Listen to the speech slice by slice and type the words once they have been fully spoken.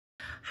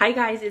Hi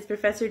guys, it's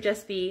Professor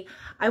Just B.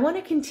 I want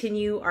to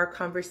continue our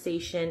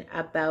conversation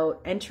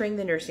about entering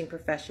the nursing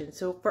profession.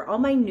 So for all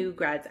my new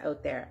grads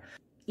out there,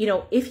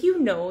 if you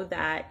know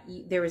that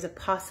there is a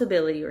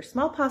possibility or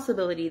small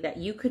possibility that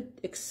you could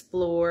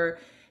explore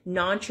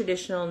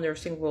non-traditional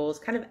nursing roles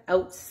kind of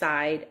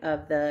outside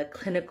of the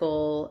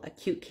clinical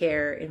acute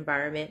care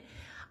environment,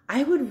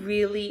 I would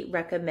really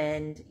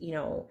recommend,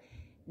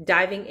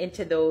 diving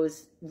into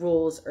those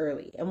roles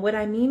early. And what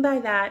I mean by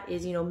that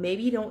is,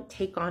 maybe you don't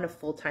take on a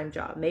full-time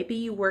job. Maybe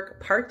you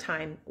work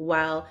part-time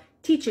while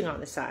teaching on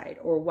the side,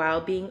 or while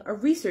being a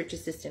research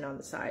assistant on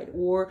the side,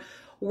 or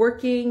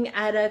working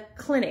at a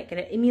clinic, an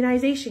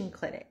immunization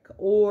clinic,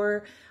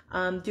 or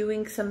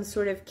doing some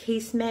sort of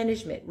case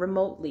management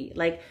remotely.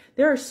 Like,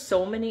 there are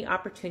so many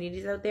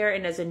opportunities out there.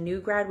 And as a new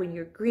grad, when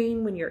you're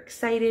green, when you're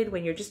excited,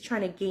 when you're just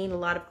trying to gain a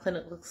lot of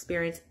clinical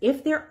experience,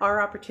 if there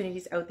are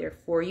opportunities out there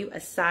for you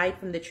aside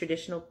from the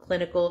traditional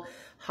clinical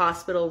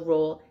hospital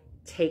role,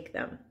 take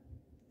them.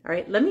 All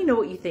right, let me know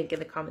what you think in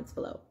the comments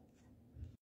below.